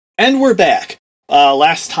And we're back.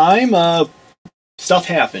 Last time, stuff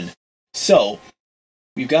happened. So,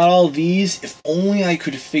 we've got all these. If only I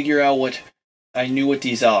could figure out what... I knew what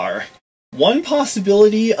these are. One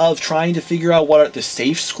possibility of trying to figure out what the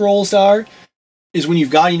safe scrolls are is when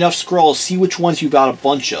you've got enough scrolls, see which ones you've got a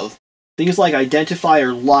bunch of. Things like Identify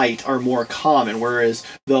or Light are more common, whereas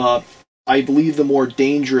I believe the more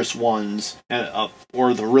dangerous ones,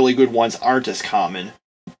 or the really good ones, aren't as common.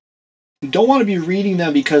 You don't want to be reading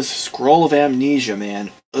them because Scroll of Amnesia,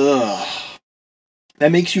 man. Ugh.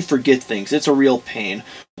 That makes you forget things. It's a real pain.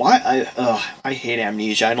 Why? I hate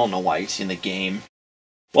Amnesia. I don't know why it's in the game.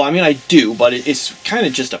 Well, I mean, I do, but it's kind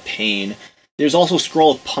of just a pain. There's also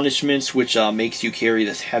Scroll of Punishments, which makes you carry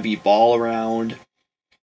this heavy ball around.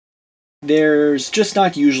 There's just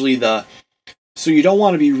not usually the... So you don't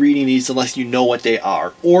want to be reading these unless you know what they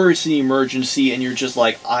are. Or it's an emergency and you're just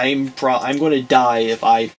like, I'm going to die if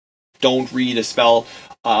I don't read a spell,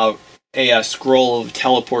 a scroll of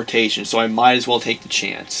teleportation, so I might as well take the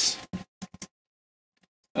chance.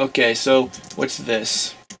 Okay, so what's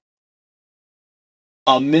this?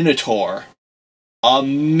 A Minotaur. A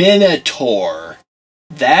Minotaur.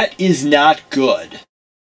 That is not good.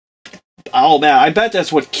 Oh man, I bet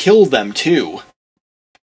that's what killed them too.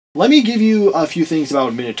 Let me give you a few things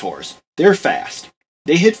about Minotaurs. They're fast.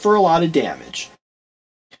 They hit for a lot of damage.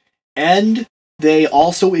 And they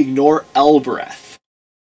also ignore L-Breath.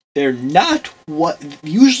 They're not what...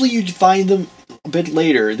 Usually you'd find them a bit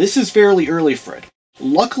later. This is fairly early for it.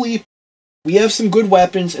 Luckily, we have some good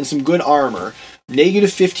weapons and some good armor.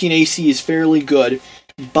 Negative 15 AC is fairly good,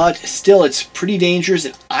 but still it's pretty dangerous,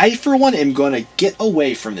 and I, for one, am going to get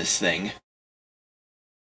away from this thing.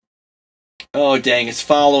 Oh, dang, it's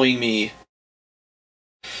following me.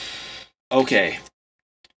 Okay.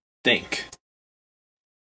 Think.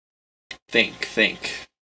 Think.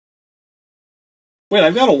 Wait,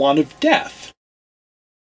 I've got a Wand of Death.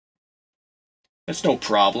 That's no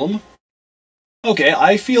problem. Okay,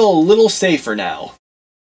 I feel a little safer now.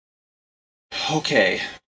 Okay.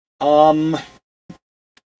 I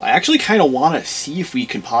actually kind of want to see if we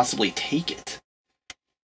can possibly take it.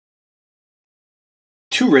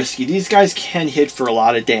 Too risky. These guys can hit for a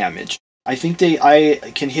lot of damage. I think I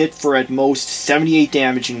can hit for at most 78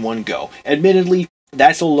 damage in one go. Admittedly,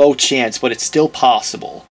 that's a low chance, but it's still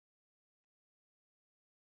possible.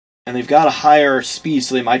 And they've got a higher speed,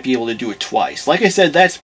 so they might be able to do it twice. Like I said,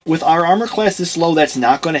 with our armor class this low, that's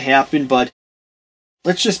not going to happen, but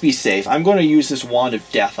let's just be safe. I'm going to use this Wand of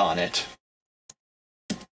Death on it.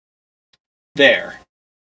 There.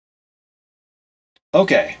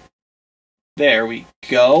 Okay. There we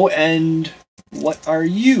go, and what are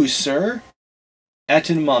you, sir?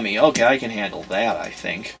 Eton Mummy. Okay, I can handle that, I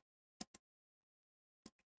think.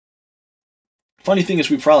 Funny thing is,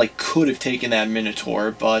 we probably could have taken that Minotaur,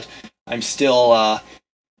 but I'm still,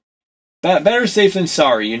 better safe than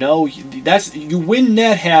sorry, you know? You win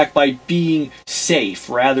NetHack by being safe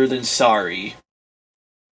rather than sorry.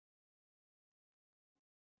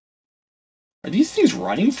 Are these things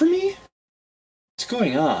running from me? What's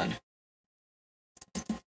going on?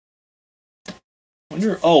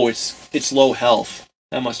 Wonder. Oh, it's low health.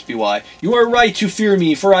 That must be why. You are right to fear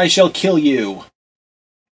me, for I shall kill you.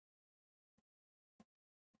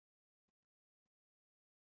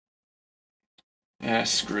 Ah,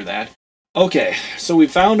 screw that. Okay, so we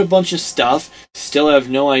found a bunch of stuff. Still have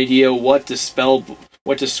no idea what the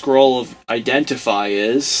scroll of Identify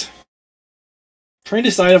is. Trying to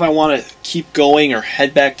decide if I want to keep going or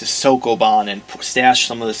head back to Sokoban and stash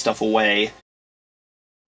some of this stuff away.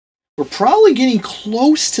 We're probably getting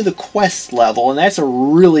close to the quest level, and that's a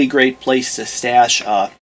really great place to stash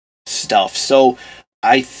stuff. So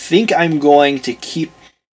I think I'm going to keep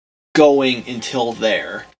going until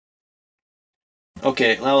there.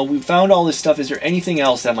 Okay, now we found all this stuff. Is there anything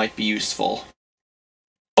else that might be useful?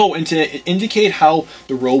 Oh, and to indicate how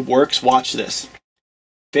the robe works, watch this.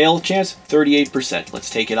 Fail chance, 38%. Let's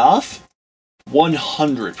take it off.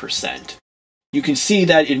 100%. You can see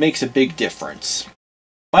that it makes a big difference.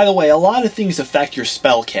 By the way, a lot of things affect your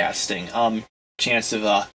spell casting, chance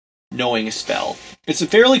of knowing a spell. It's a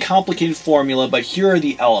fairly complicated formula, but here are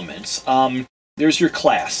the elements. There's your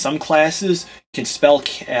class. Some classes can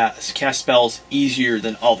cast spells easier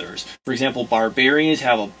than others. For example, barbarians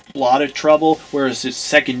have a lot of trouble, whereas it's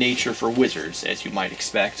second nature for wizards, as you might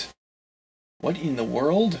expect. What in the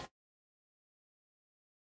world?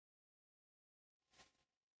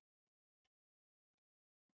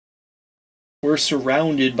 We're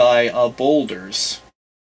surrounded by boulders.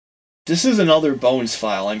 This is another bones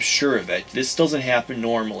file, I'm sure of it. This doesn't happen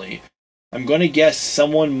normally. I'm going to guess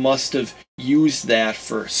someone must have used that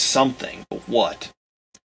for something, but what?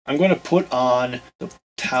 I'm going to put on the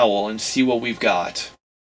towel and see what we've got.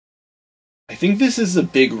 I think this is the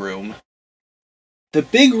big room. The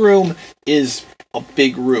big room is a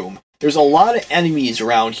big room. There's a lot of enemies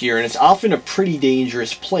around here, and it's often a pretty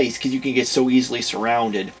dangerous place because you can get so easily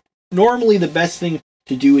surrounded. Normally, the best thing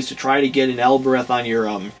to do is to try to get an Elbereth on your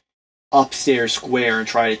upstairs square and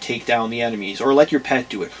try to take down the enemies, or let your pet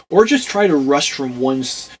do it, or just try to rush from one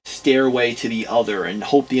stairway to the other and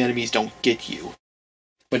hope the enemies don't get you.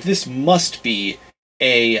 But this must be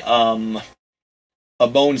a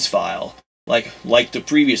bones file, like the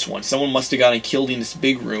previous one. Someone must have gone and killed in this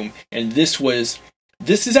big room, and this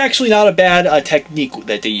is actually not a bad technique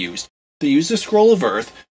that they used. They used the Scroll of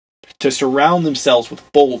Earth to surround themselves with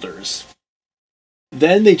boulders.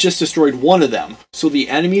 Then they just destroyed one of them, so the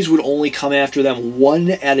enemies would only come after them one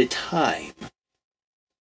at a time.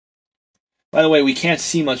 By the way, we can't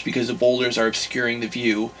see much because the boulders are obscuring the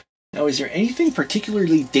view. Now, is there anything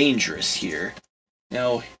particularly dangerous here?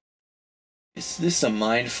 Now, is this a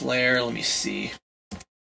mind flare? Let me see.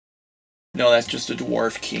 No, that's just a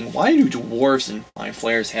dwarf king. Why do dwarves and mind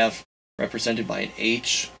flares have represented by an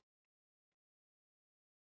H?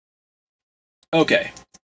 Okay.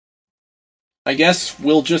 I guess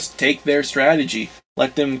we'll just take their strategy.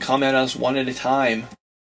 Let them come at us one at a time.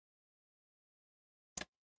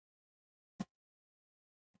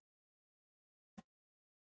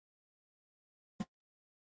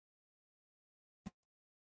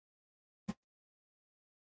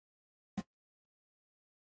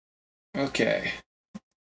 Okay.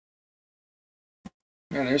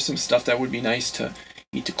 Man, there's some stuff that would be nice to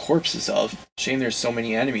eat the corpses of. Shame there's so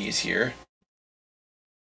many enemies here.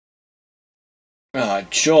 Ah,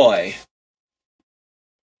 joy.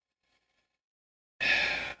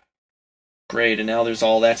 Great, and now there's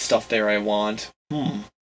all that stuff there I want. I wonder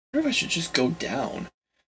if I should just go down.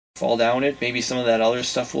 Fall down it, maybe some of that other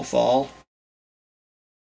stuff will fall.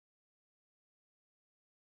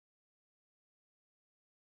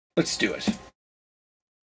 Let's do it.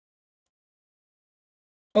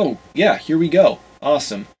 Oh, yeah, here we go.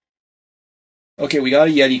 Awesome. Okay, we got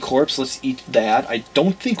a Yeti corpse. Let's eat that. I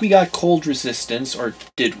don't think we got cold resistance, or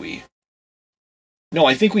did we? No,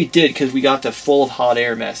 I think we did, because we got the full of hot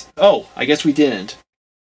air mess. Oh, I guess we didn't.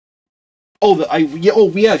 Oh,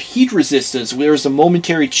 we have heat resistance. There's a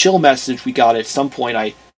momentary chill message we got at some point,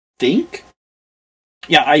 I think?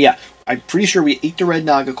 Yeah. I'm pretty sure we ate the red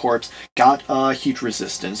Naga corpse, got heat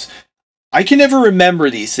resistance. I can never remember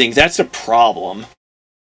these things. That's a problem.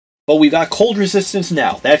 But we got cold resistance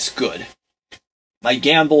now. That's good. My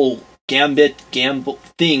gambit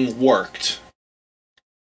thing worked.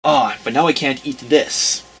 But now I can't eat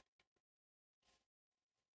this.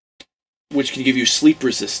 Which can give you sleep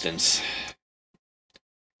resistance.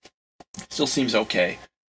 Still seems okay.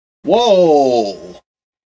 Whoa!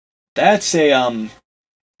 That's a,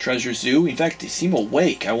 treasure zoo. In fact, they seem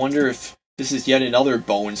awake. I wonder if this is yet another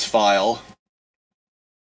bones file.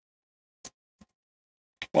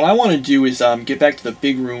 What I want to do is get back to the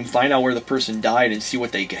big room, find out where the person died, and see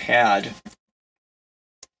what they had.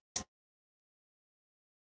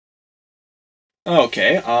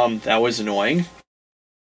 Okay, that was annoying.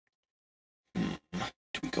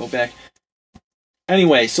 Do we go back?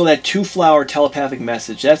 Anyway, so that 2-flower telepathic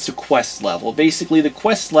message, that's the quest level. Basically, the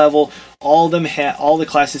quest level, all the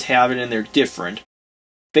classes have it, and they're different.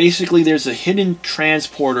 Basically, there's a hidden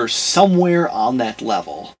transporter somewhere on that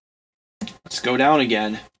level. Let's go down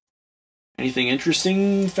again. Anything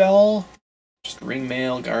interesting, fell? Just ring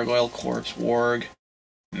mail, gargoyle, corpse, warg.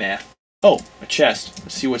 Meh. Oh, a chest.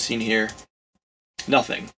 Let's see what's in here.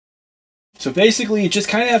 Nothing. So basically, you just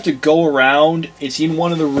kind of have to go around. It's in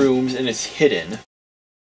one of the rooms, and it's hidden.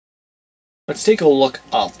 Let's take a look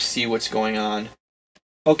up, see what's going on.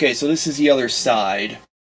 Okay, so this is the other side.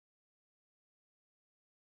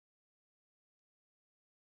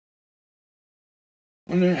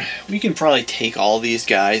 We can probably take all these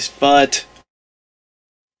guys, but...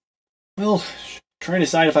 well, trying to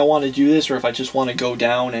decide if I want to do this or if I just want to go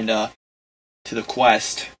down and, to the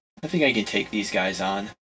quest. I think I can take these guys on.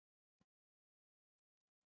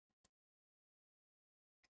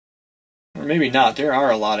 Or maybe not. There are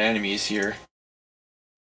a lot of enemies here.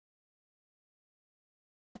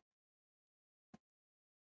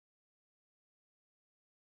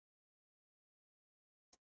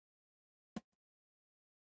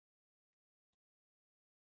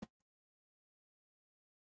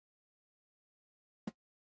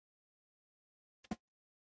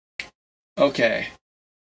 Okay.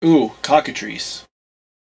 Ooh, cockatrice.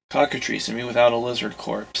 Cockatrice, and me without a lizard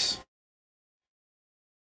corpse.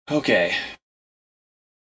 Okay.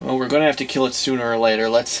 Well, we're going to have to kill it sooner or later.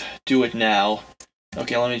 Let's do it now.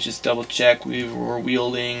 Okay, let me just double check. We were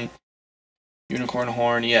wielding unicorn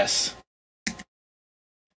horn, yes.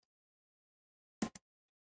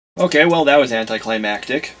 Okay, well, that was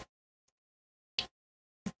anticlimactic.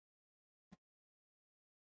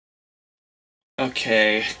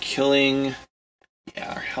 Okay, killing...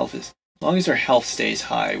 Yeah, our health is... As long as our health stays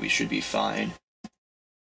high, we should be fine.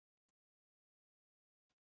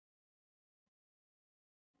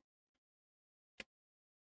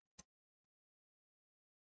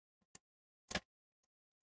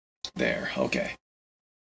 There, okay.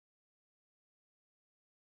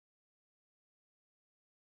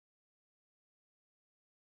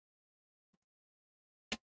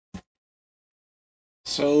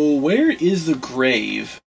 So, where is the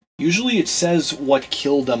grave? Usually it says what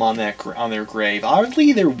killed them on their grave.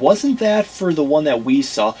 Oddly, there wasn't that for the one that we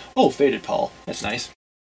saw. Oh, Faded Paul. That's nice.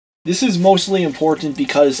 This is mostly important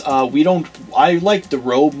because we don't... I like the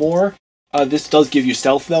robe more. This does give you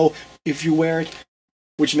stealth, though, if you wear it,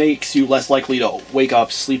 which makes you less likely to wake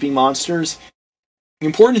up sleeping monsters. The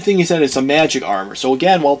important thing is that it's a magic armor. So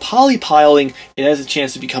again, while polypiling, it has a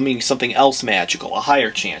chance of becoming something else magical, a higher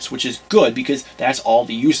chance, which is good because that's all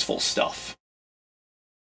the useful stuff.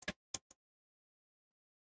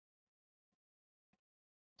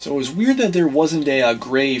 So it was weird that there wasn't a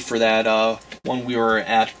grave for that one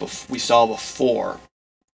we saw before.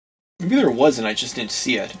 Maybe there wasn't, I just didn't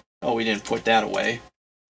see it. Oh, we didn't put that away.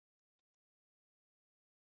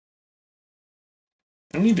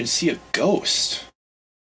 I don't even see a ghost.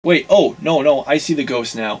 Wait, oh, no, I see the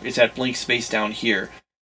ghost now. It's that blank space down here.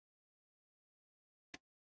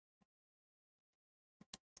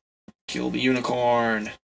 Kill the unicorn.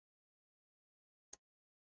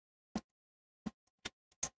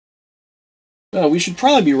 We should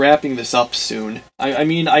probably be wrapping this up soon. I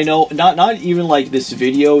mean, I know, not even like this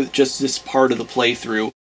video, just this part of the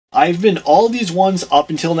playthrough. All these ones up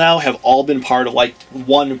until now have all been part of like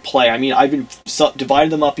one play. I mean, I've been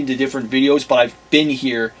divided them up into different videos, but I've been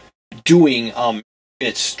here doing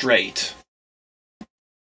it straight.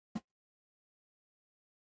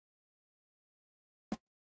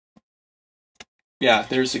 Yeah,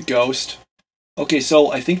 there's a ghost. Okay,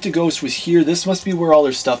 so I think the ghost was here. This must be where all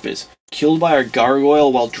their stuff is. Killed by our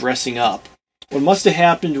gargoyle while dressing up. What must have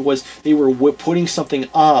happened was they were putting something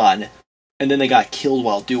on, and then they got killed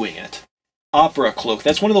while doing it. Opera cloak.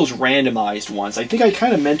 That's one of those randomized ones. I think I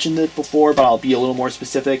kind of mentioned it before, but I'll be a little more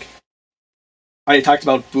specific. I talked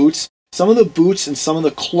about boots. Some of the boots and some of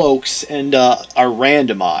the cloaks are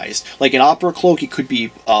randomized. Like an opera cloak, it could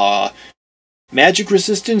be magic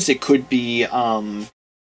resistance. It could be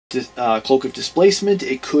cloak of displacement.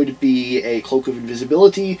 It could be a cloak of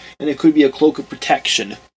invisibility, and it could be a cloak of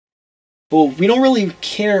protection. Well, we don't really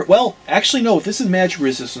care. Well, actually, no. If this is magic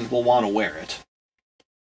resistance, we'll want to wear it.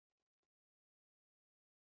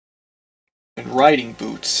 And riding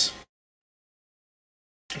boots.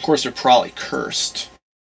 Of course, they're probably cursed.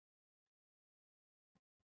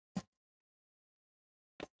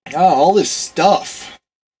 Ah, all this stuff.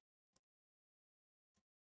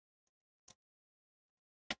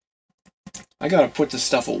 I gotta put this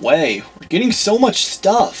stuff away. We're getting so much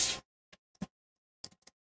stuff.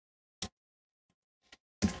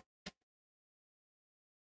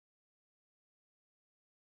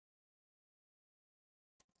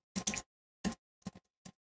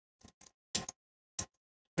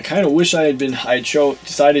 I kind of wish I'd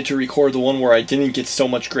decided to record the one where I didn't get so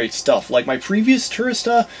much great stuff. Like my previous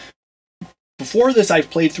Tourista, before this I've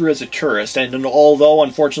played through as a tourist, and although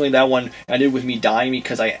unfortunately that one ended with me dying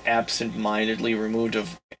because I absent-mindedly removed a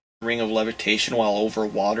ring of levitation while over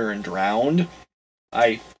water and drowned.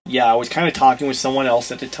 I was kind of talking with someone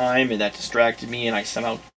else at the time, and that distracted me, and I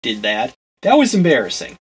somehow did that. That was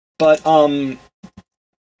embarrassing. But,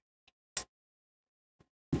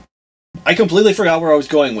 I completely forgot where I was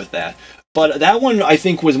going with that. But that one, I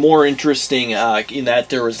think, was more interesting in that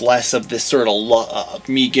there was less of this sort of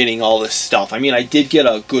me getting all this stuff. I mean, I did get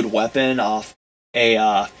a good weapon off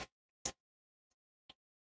a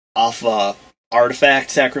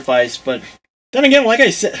artifact sacrifice, but then again, like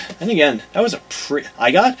I said, that was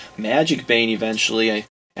I got Magic Bane eventually,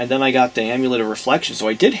 and then I got the Amulet of Reflection, so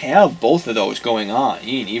I did have both of those going on,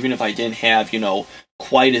 even if I didn't have,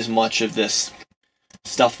 quite as much of this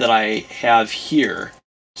stuff that I have here.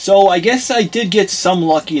 So I guess I did get some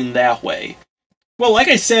lucky in that way. Well, like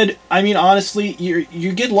I said, I mean, honestly,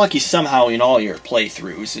 you get lucky somehow in all your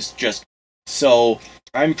playthroughs. It's just... So,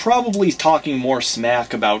 I'm probably talking more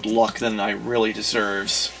smack about luck than I really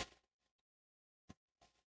deserves.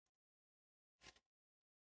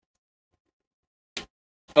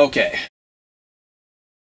 Okay.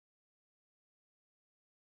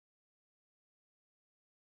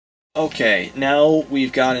 Okay, now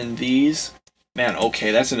we've gotten these. Man,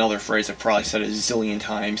 okay, that's another phrase I've probably said a zillion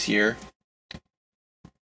times here.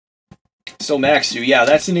 So Maxu, yeah,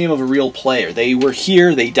 that's the name of a real player. They were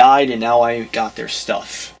here, they died, and now I got their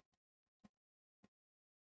stuff.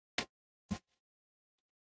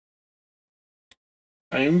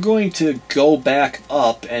 I'm going to go back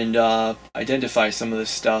up and identify some of this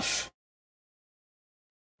stuff.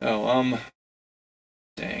 Oh,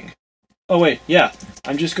 dang. Oh wait, yeah,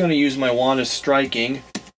 I'm just going to use my Wand of Striking.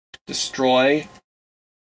 Destroy.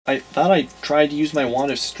 I thought I tried to use my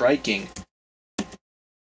Wand of Striking.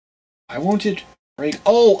 Why won't it break?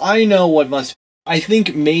 Oh, I know what must... I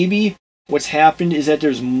think maybe what's happened is that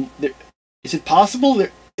there's... Is it possible?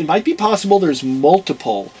 It might be possible there's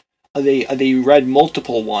multiple. They read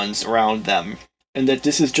multiple ones around them. And that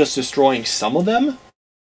this is just destroying some of them?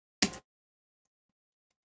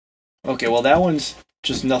 Okay, well that one's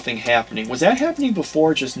just nothing happening. Was that happening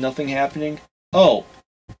before, just nothing happening? Oh.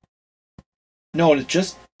 No, it's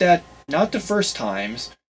just that, not the first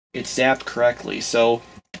times, it zapped correctly. So,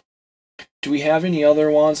 do we have any other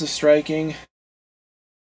Wands of Striking?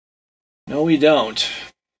 No, we don't.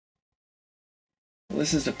 Well,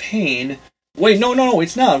 this is a pain. Wait, no,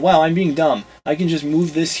 it's not. Wow, I'm being dumb. I can just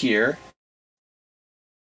move this here.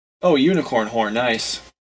 Oh, Unicorn Horn, nice.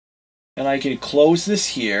 And I can close this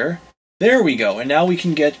here. There we go, and now we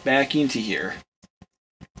can get back into here.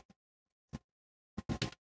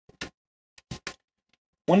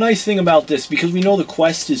 One nice thing about this, because we know the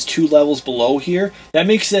quest is 2 levels below here, that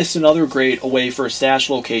makes this another great way for a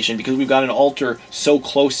stash location, because we've got an altar so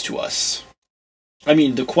close to us. I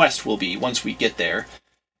mean, the quest will be, once we get there.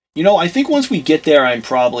 You know, I think once we get there, I'm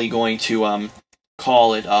probably going to,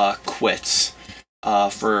 call it, quits,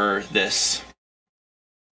 for this.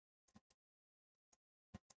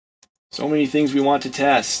 So many things we want to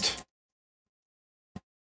test.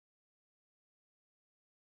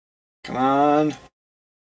 Come on.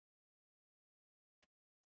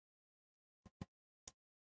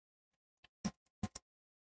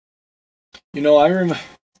 You know, I remember...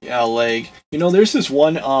 Yeah, leg. You know, there's this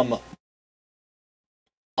one,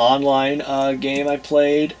 online, game I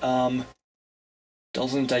played,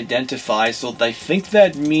 doesn't identify, so I think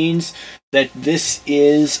that means that this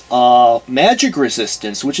is, magic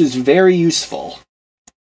resistance, which is very useful.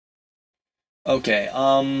 Okay,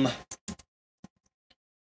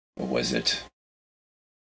 what was it?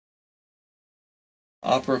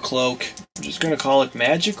 Opera Cloak. I'm just gonna call it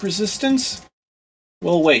magic resistance?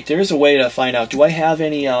 Well, wait, there's a way to find out. Do I have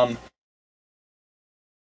any, don't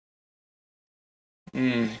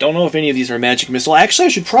know if any of these are magic missile. Actually, I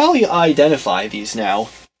should probably identify these now.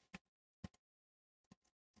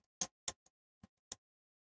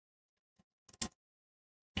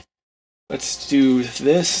 Let's do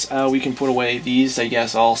this. We can put away these, I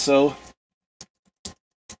guess, also.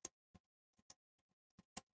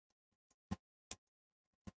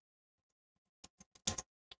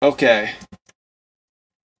 Okay.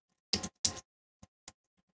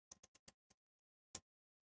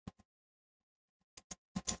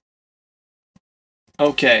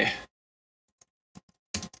 Okay.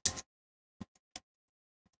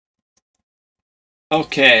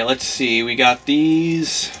 Okay, let's see. We got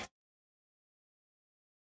these.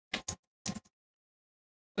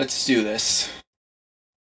 Let's do this.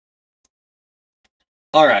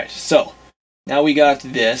 Alright, so now we got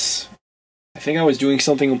this. I think I was doing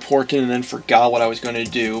something important and then forgot what I was going to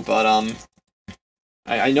do, but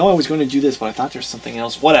I know I was going to do this, but I thought there's something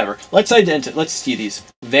else. Whatever. Let's see these.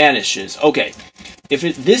 Vanishes. Okay.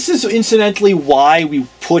 This is incidentally why we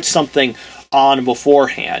put something on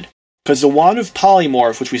beforehand. Because the Wand of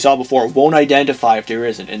Polymorph, which we saw before, won't identify if there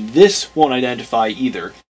isn't, and this won't identify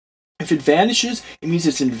either. If it vanishes, it means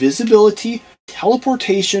it's invisibility,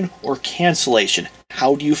 teleportation, or cancellation.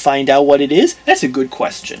 How do you find out what it is? That's a good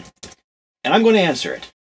question. And I'm going to answer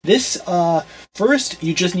it. This, first,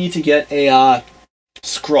 you just need to get a,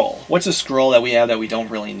 scroll. What's a scroll that we have that we don't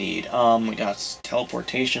really need? We got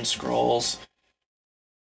teleportation scrolls.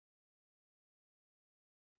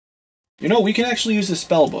 You know, we can actually use the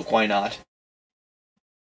spell book, why not?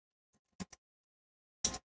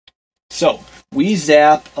 So, we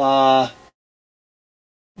zap, was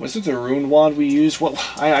it the rune wand we used? What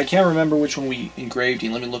I can't remember which one we engraved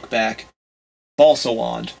in. Let me look back. Balsa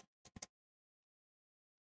wand.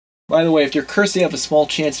 By the way, if they're cursed, they have a small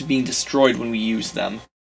chance of being destroyed when we use them.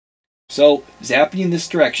 So, zapping in this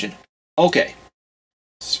direction. Okay.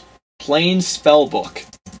 Plain spell book.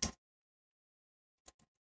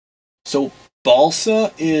 So,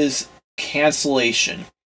 Balsa is cancellation.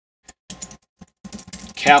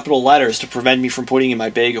 capital letters to prevent me from putting in my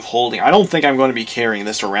bag of holding. I don't think I'm going to be carrying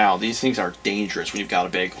this around. These things are dangerous when you've got a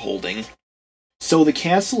bag of holding. So the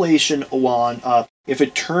cancellation wand, if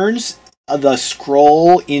it turns the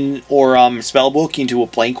scroll in or spellbook into a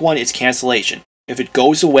blank one, it's cancellation. If it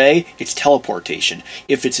goes away, it's teleportation.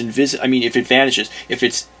 If it's if it vanishes. If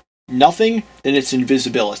it's nothing, then it's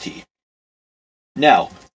invisibility. Now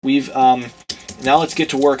now let's get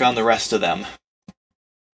to work on the rest of them.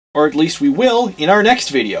 Or at least we will in our next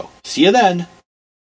video. See you then!